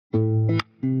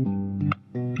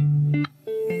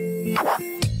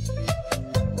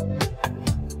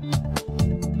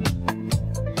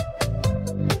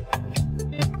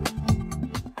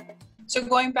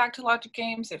going back to logic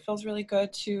games, it feels really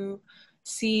good to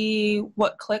see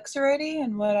what clicks already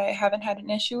and what I haven't had an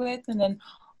issue with, and then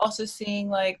also seeing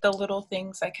like the little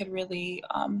things I could really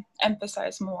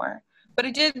emphasize more. But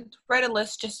I did write a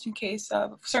list just in case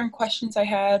of certain questions I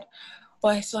had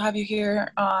while I still have you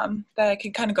here that I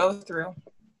could kind of go through.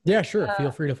 Yeah, sure.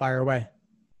 Feel free to fire away.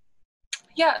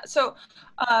 Yeah, so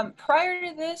prior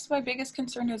to this, my biggest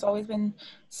concern has always been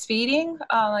speeding,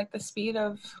 like the speed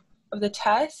of the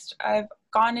test. I've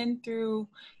gone in through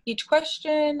each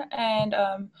question and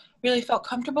really felt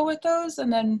comfortable with those.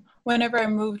 And then whenever I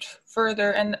moved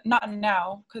further, and not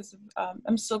now, because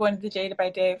I'm still going to the day by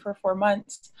day for 4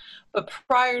 months, but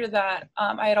prior to that,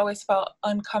 I had always felt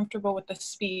uncomfortable with the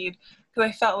speed because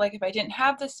I felt like if I didn't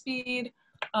have the speed,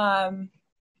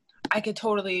 I could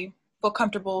totally feel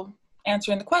comfortable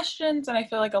answering the questions, and I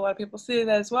feel like a lot of people see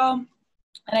that as well.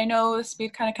 And I know the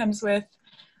speed kind of comes with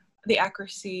the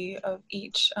accuracy of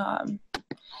each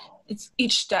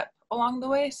each step along the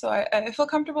way. So I feel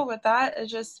comfortable with that.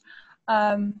 It's just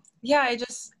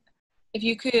if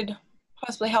you could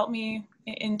possibly help me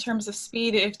in terms of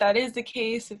speed, if that is the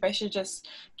case, if I should just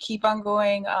keep on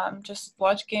going just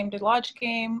logic game to logic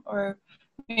game, or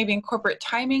maybe incorporate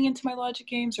timing into my logic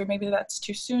games, or maybe that's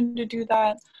too soon to do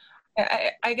that.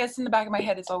 I guess in the back of my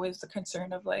head is always the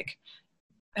concern of like,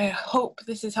 I hope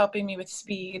this is helping me with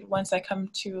speed once I come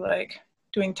to like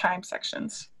doing time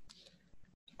sections.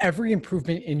 Every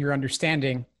improvement in your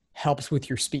understanding helps with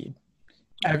your speed.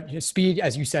 Speed,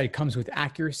 as you said, comes with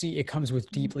accuracy. It comes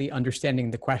with deeply understanding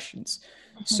the questions.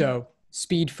 So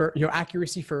speed for,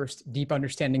 accuracy first, deep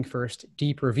understanding first,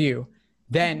 deep review.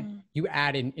 Then you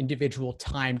add in individual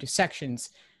timed sections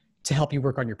to help you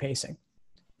work on your pacing.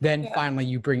 Then finally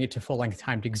you bring it to full length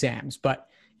timed exams. But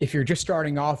if you're just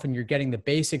starting off and you're getting the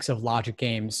basics of logic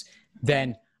games,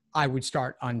 then I would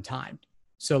start untimed.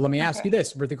 So let me ask you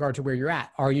this with regard to where you're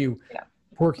at. Are you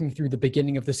working through the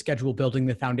beginning of the schedule, building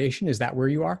the foundation? Is that where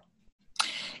you are?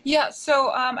 Yeah,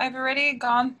 so I've already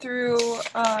gone through,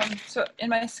 so in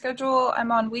my schedule,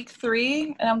 I'm on week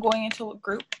 3 and I'm going into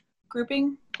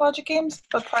grouping logic games.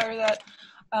 But prior to that,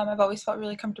 I've always felt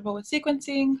really comfortable with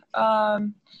sequencing.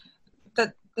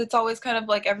 It's always kind of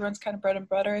like everyone's kind of bread and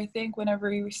butter, I think,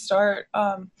 whenever you start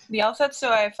the LSAT.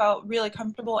 So I felt really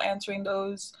comfortable answering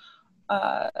those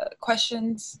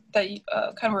questions that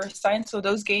kind of were assigned. So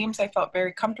those games I felt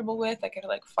very comfortable with. I could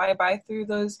like fly by through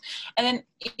those. And then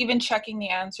even checking the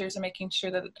answers and making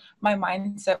sure that my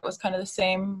mindset was kind of the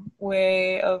same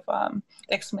way of the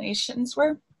explanations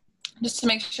were. Just to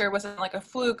make sure it wasn't like a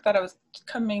fluke that I was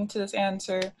coming to this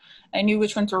answer. I knew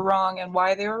which ones were wrong and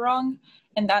why they were wrong.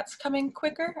 And that's coming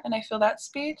quicker, and I feel that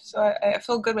speed. So I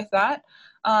feel good with that.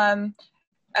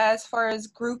 As far as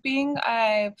grouping,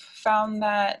 I've found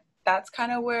that that's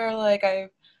kind of where like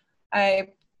I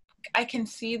can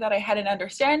see that I had an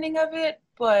understanding of it,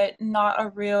 but not a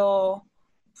real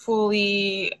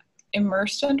fully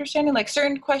immersed understanding. Like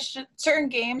certain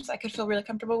games I could feel really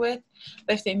comfortable with,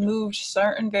 but if they moved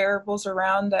certain variables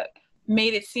around that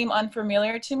made it seem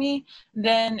unfamiliar to me,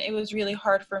 then it was really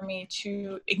hard for me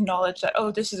to acknowledge that,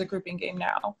 oh, this is a grouping game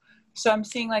now. So I'm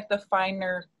seeing like the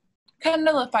finer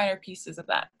pieces of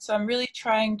that. So I'm really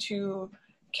trying to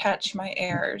catch my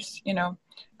errors,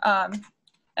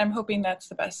 I'm hoping that's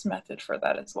the best method for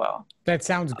that as well. That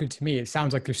sounds good to me. It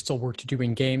sounds like there's still work to do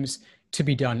in games to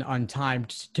be done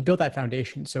untimed to build that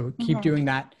foundation. So keep doing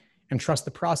that and trust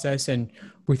the process. And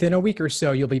within a week or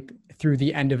so, you'll be through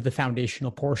the end of the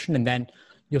foundational portion, and then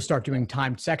you'll start doing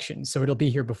timed sections. So it'll be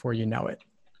here before you know it.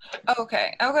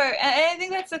 Okay. And I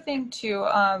think that's the thing too,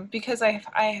 because I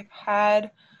have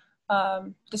had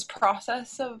this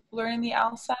process of learning the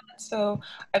LSAT. So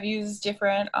I've used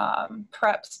different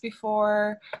preps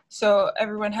before. So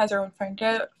everyone has their own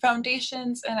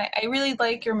foundations. And I really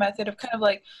like your method of kind of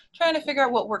like trying to figure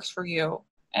out what works for you,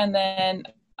 and then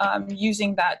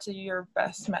using that to your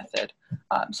best method.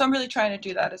 So I'm really trying to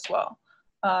do that as well.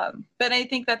 But I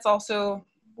think that's also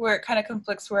where it kind of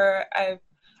conflicts, where I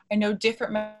know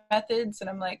different methods, and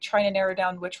I'm like trying to narrow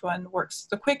down which one works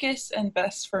the quickest and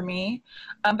best for me.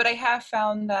 But I have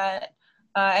found that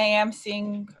I am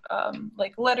seeing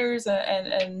like letters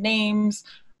and names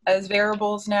as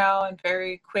variables now, and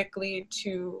very quickly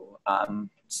to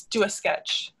do a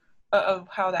sketch of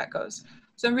how that goes.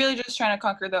 So I'm really just trying to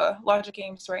conquer the logic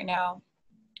games right now.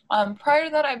 Prior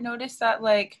to that, I've noticed that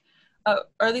like, or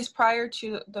at least prior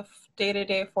to the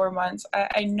day-to-day 4 months,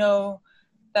 I know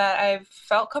that I've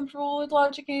felt comfortable with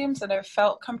logic games, and I've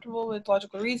felt comfortable with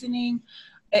logical reasoning.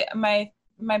 My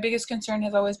biggest concern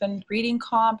has always been reading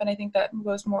comp, and I think that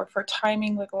goes more for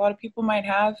timing, like a lot of people might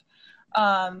have.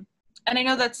 And I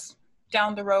know that's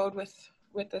down the road with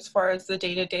with as far as the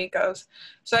day-to-day goes.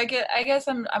 So I guess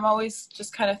I'm always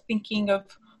just kind of thinking of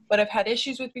what I've had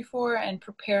issues with before and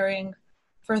preparing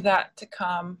for that to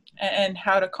come, and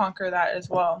how to conquer that as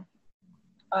well.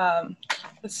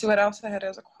 Let's see what else I had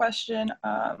as a question.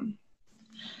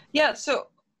 Yeah, so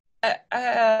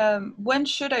when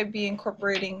should I be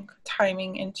incorporating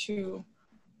timing into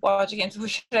logic games?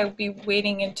 Should I be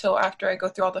waiting until after I go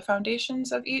through all the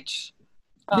foundations of each?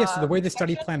 Yeah, so the way the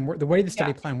study Section?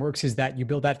 plan plan works is that you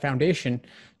build that foundation,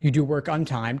 you do work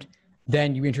untimed,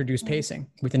 then you introduce pacing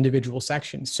with individual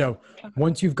sections. So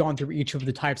once you've gone through each of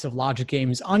the types of logic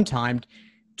games untimed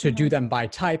to do them by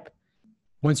type,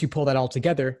 once you pull that all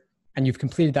together and you've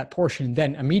completed that portion,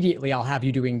 then immediately I'll have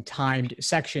you doing timed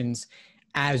sections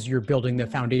as you're building the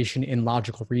foundation in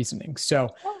logical reasoning.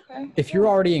 So if you're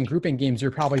already in grouping games,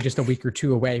 you're probably just a week or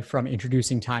two away from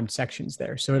introducing timed sections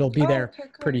there. So it'll be there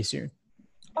pretty soon.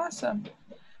 Awesome.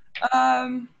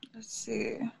 Let's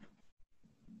see.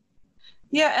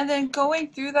 Yeah, and then going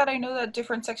through that, I know that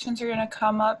different sections are going to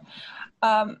come up.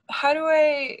 How do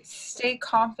I stay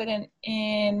confident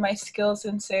in my skills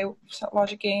in, say,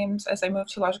 logic games as I move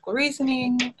to logical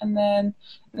reasoning, and then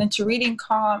to reading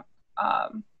comp?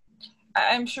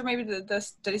 I'm sure maybe the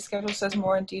study schedule says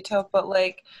more in detail, but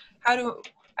like, how do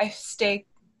I stay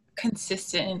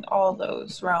consistent in all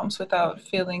those realms without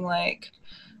feeling like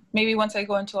maybe once I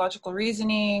go into logical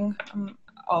reasoning,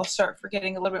 I'll start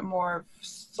forgetting a little bit more of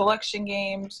selection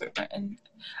games, and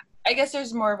I guess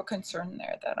there's more of a concern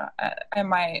there that I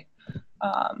might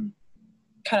kind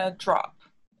of drop.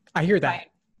 I hear that.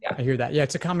 I hear that. Yeah,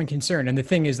 it's a common concern. And the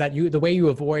thing is that the way you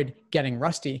avoid getting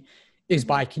rusty is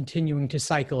by continuing to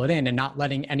cycle it in and not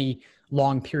letting any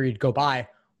long period go by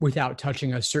without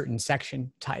touching a certain section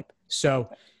type. So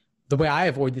the way I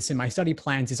avoid this in my study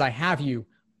plans is I have you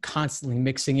constantly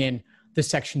mixing in the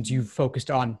sections you've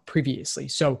focused on previously.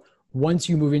 So once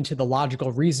you move into the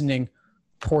logical reasoning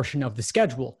portion of the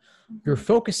schedule, you're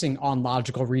focusing on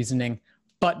logical reasoning,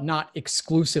 but not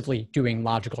exclusively doing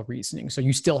logical reasoning. So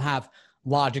you still have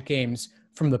logic games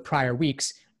from the prior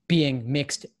weeks being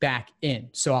mixed back in.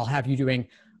 So I'll have you doing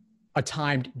a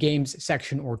timed games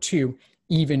section or two,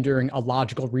 even during a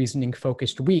logical reasoning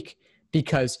focused week,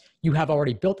 because you have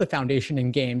already built the foundation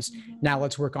in games. Now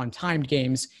let's work on timed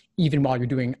games, even while you're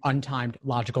doing untimed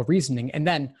logical reasoning. And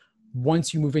then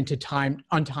once you move into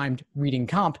untimed reading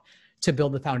comp to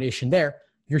build the foundation there,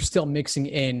 you're still mixing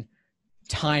in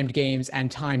timed games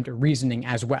and timed reasoning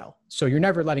as well. So you're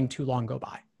never letting too long go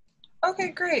by. Okay,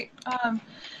 great.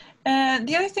 And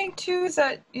the other thing too is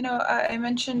that, I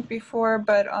mentioned before,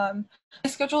 but my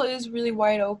schedule is really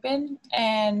wide open,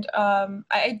 and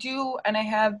I do, and I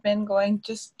have been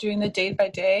just doing the day by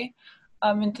day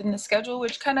in the schedule,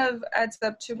 which kind of adds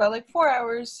up to about like 4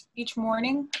 hours each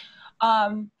morning.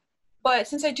 But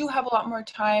since I do have a lot more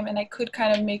time, and I could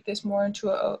kind of make this more into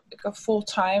a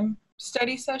full-time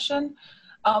study session,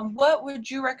 what would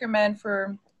you recommend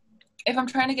for if I'm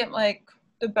trying to get like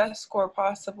the best score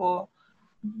possible?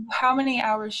 How many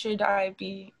hours should I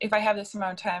be, if I have this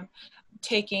amount of time,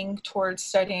 taking towards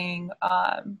studying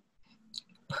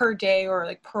per day or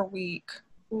like per week?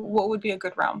 What would be a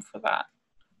good round for that?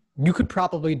 You could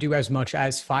probably do as much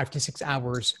as 5 to 6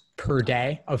 hours per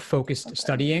day of focused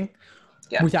studying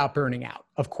without burning out.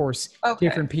 Of course,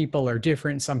 different people are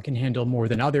different. Some can handle more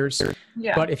than others.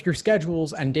 But if your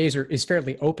schedules and days is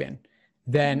fairly open,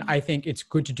 then I think it's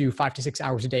good to do 5 to 6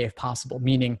 hours a day if possible,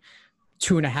 meaning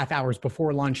 2.5 hours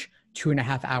before lunch,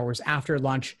 2.5 hours after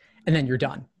lunch, and then you're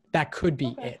done. That could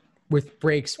be it, with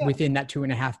breaks within that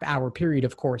 2.5 hour period,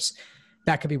 of course.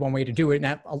 That could be one way to do it, and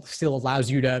that still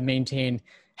allows you to maintain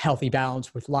healthy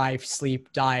balance with life,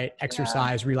 sleep, diet,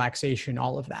 exercise, relaxation,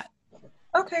 all of that.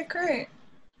 Okay, great.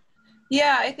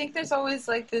 Yeah, I think there's always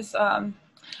like this,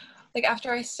 like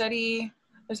after I study,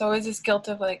 there's always this guilt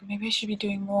of like, maybe I should be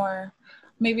doing more.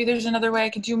 Maybe there's another way I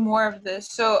could do more of this.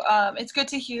 So it's good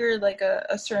to hear like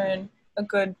a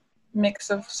good mix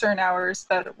of certain hours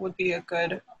that would be a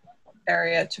good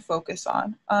area to focus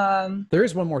on. There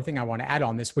is one more thing I want to add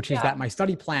on this, which is that my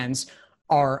study plans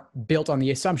are built on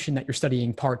the assumption that you're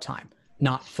studying part-time,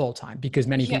 not full-time, because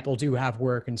many people do have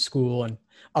work and school and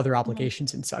other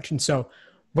obligations and such. And so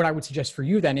what I would suggest for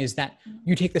you then is that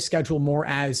you take the schedule more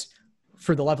as,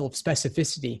 for the level of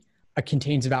specificity it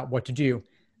contains about what to do,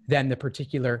 than the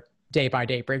particular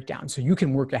day-by-day breakdown. So you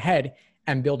can work ahead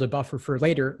and build a buffer for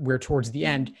later, where towards the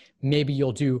end, maybe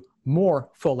you'll do more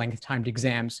full-length timed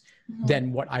exams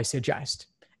than what I suggest.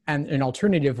 And an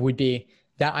alternative would be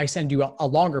that I send you a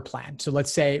longer plan. So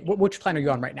let's say, which plan are you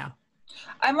on right now?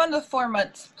 I'm on the 4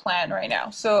 months plan right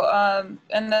now. So,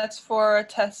 and that's for a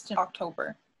test in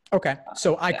October. Okay.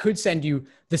 So I Yeah. could send you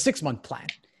the 6-month plan,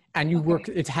 and you work,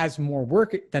 it has more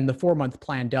work than the 4-month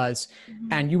plan does.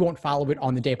 And you won't follow it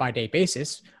on the day-by-day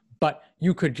basis, but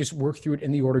you could just work through it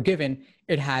in the order given.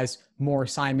 It has more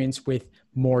assignments with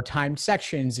more timed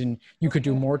sections, and you could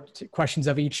do more questions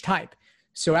of each type.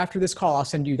 So after this call, I'll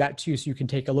send you that too, so you can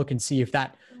take a look and see if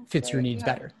that fits your needs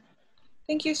better.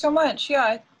 Thank you so much. Yeah,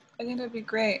 I think that'd be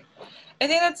great. I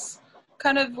think that's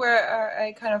kind of where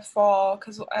I kind of fall,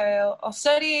 because I'll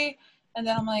study and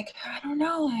then I'm like, I don't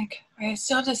know, like I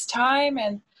still have this time,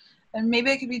 and maybe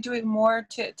I could be doing more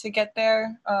to get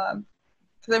there,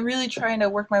 because I'm really trying to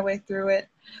work my way through it.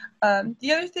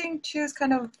 The other thing too is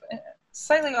kind of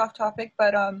slightly off topic,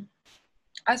 but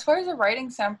as far as the writing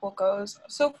sample goes,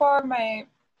 so far my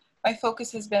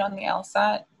focus has been on the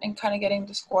LSAT and kind of getting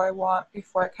the score I want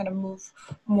before I kind of move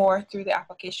more through the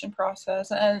application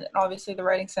process, and obviously the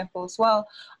writing sample as well.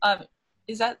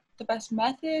 Is that the best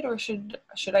method, or should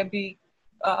I be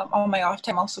on my off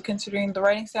time also considering the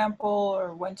writing sample,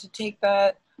 or when to take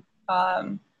that?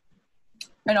 And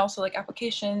also like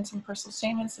applications and personal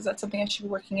statements, is that something I should be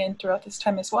working in throughout this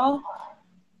time as well?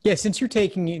 Yeah, since you're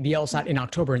taking the LSAT in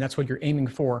October and that's what you're aiming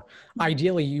for,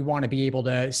 ideally you want to be able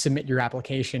to submit your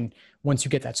application once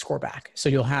you get that score back. So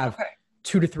you'll have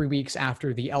 2 to 3 weeks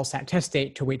after the LSAT test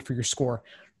date to wait for your score.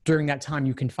 During that time,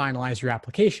 you can finalize your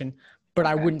application, but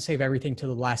I wouldn't save everything to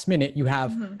the last minute. You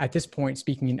have, at this point,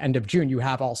 speaking in end of June, you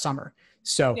have all summer.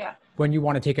 So when you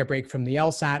want to take a break from the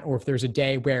LSAT, or if there's a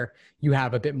day where you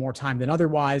have a bit more time than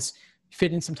otherwise,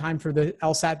 fit in some time for the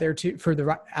LSAT there too, for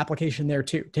the application there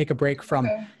too. Take a break from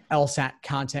LSAT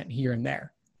content here and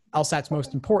there. LSAT's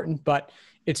most important, but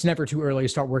it's never too early to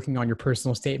start working on your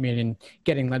personal statement and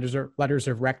getting letters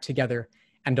of rec together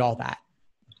and all that.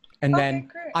 And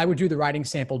then I would do the writing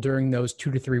sample during those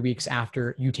 2 to 3 weeks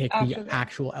after you take the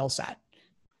actual LSAT.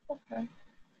 Okay.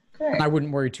 And I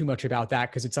wouldn't worry too much about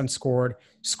that because it's unscored.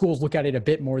 Schools look at it a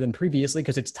bit more than previously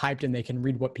because it's typed and they can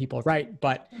read what people write,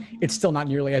 but it's still not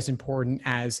nearly as important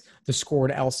as the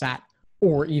scored LSAT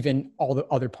or even all the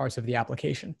other parts of the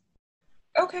application.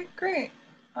 Okay, great.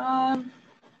 I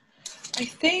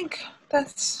think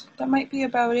that might be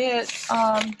about it.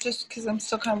 Just because I'm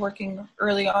still kind of working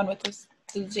early on with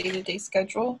the day-to-day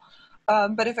schedule.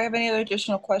 But if I have any other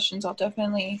additional questions, I'll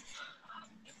definitely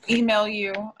email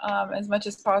you as much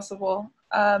as possible.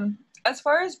 As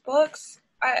far as books,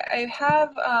 I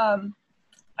have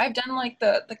I've done like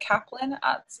the Kaplan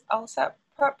at LSAT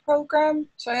prep program,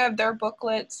 so I have their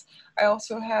booklets. I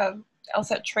also have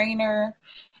LSAT trainer,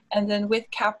 and then with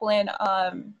Kaplan,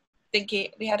 they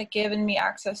had given me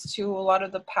access to a lot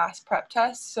of the past prep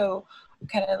tests, so I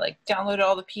kind of like downloaded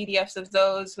all the PDFs of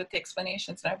those with the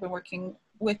explanations, and I've been working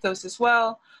with those as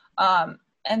well.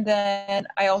 And then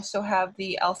I also have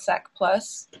the LSAC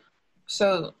Plus,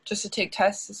 so just to take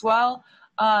tests as well.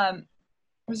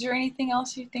 Was there anything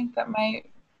else you think that might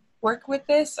work with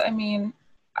this? I mean,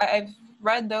 I've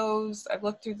read those, I've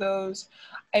looked through those.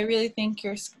 I really think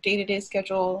your day-to-day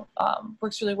schedule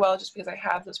works really well just because I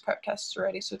have those prep tests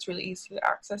already, so it's really easy to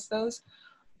access those.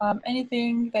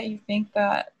 Anything that you think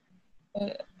that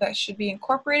that should be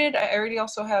incorporated? I already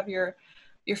also have your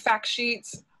fact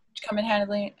sheets, which come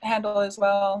in handle as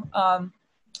well.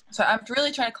 So I'm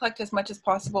really trying to collect as much as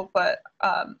possible, but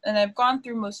and I've gone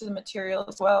through most of the material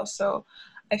as well. So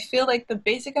I feel like the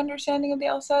basic understanding of the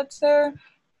LSAT's there.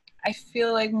 I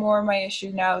feel like more of my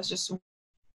issue now is just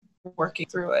working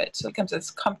through it, so it becomes as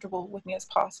comfortable with me as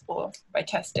possible by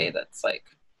test day. That's like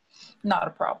not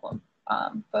a problem.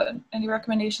 But any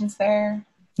recommendations there?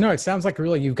 No, it sounds like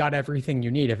really you've got everything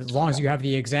you need. As long as you have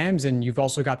the exams and you've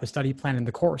also got the study plan and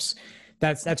the course,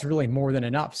 that's really more than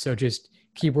enough. So just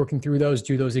keep working through those,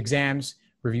 do those exams,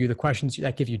 review the questions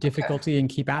that give you difficulty, and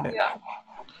keep at it. Yeah.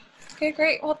 Okay,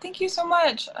 great. Well, thank you so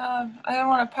much. I don't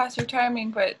want to pass your timing,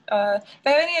 but if I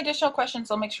have any additional questions,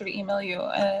 I'll make sure to email you.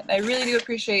 And I really do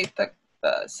appreciate the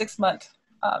 6-month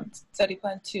study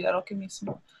plan too. That'll give me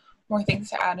some more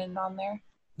things to add in on there.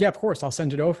 Yeah, of course. I'll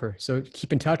send it over. So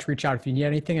keep in touch, reach out if you need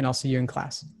anything, and I'll see you in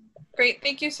class. Great.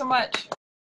 Thank you so much.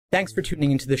 Thanks for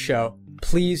tuning into the show.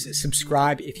 Please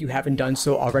subscribe if you haven't done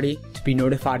so already to be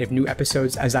notified of new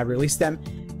episodes as I release them.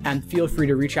 And feel free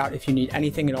to reach out if you need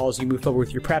anything at all as you move forward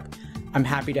with your prep. I'm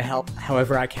happy to help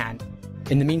however I can.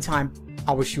 In the meantime,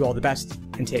 I'll wish you all the best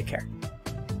and take care.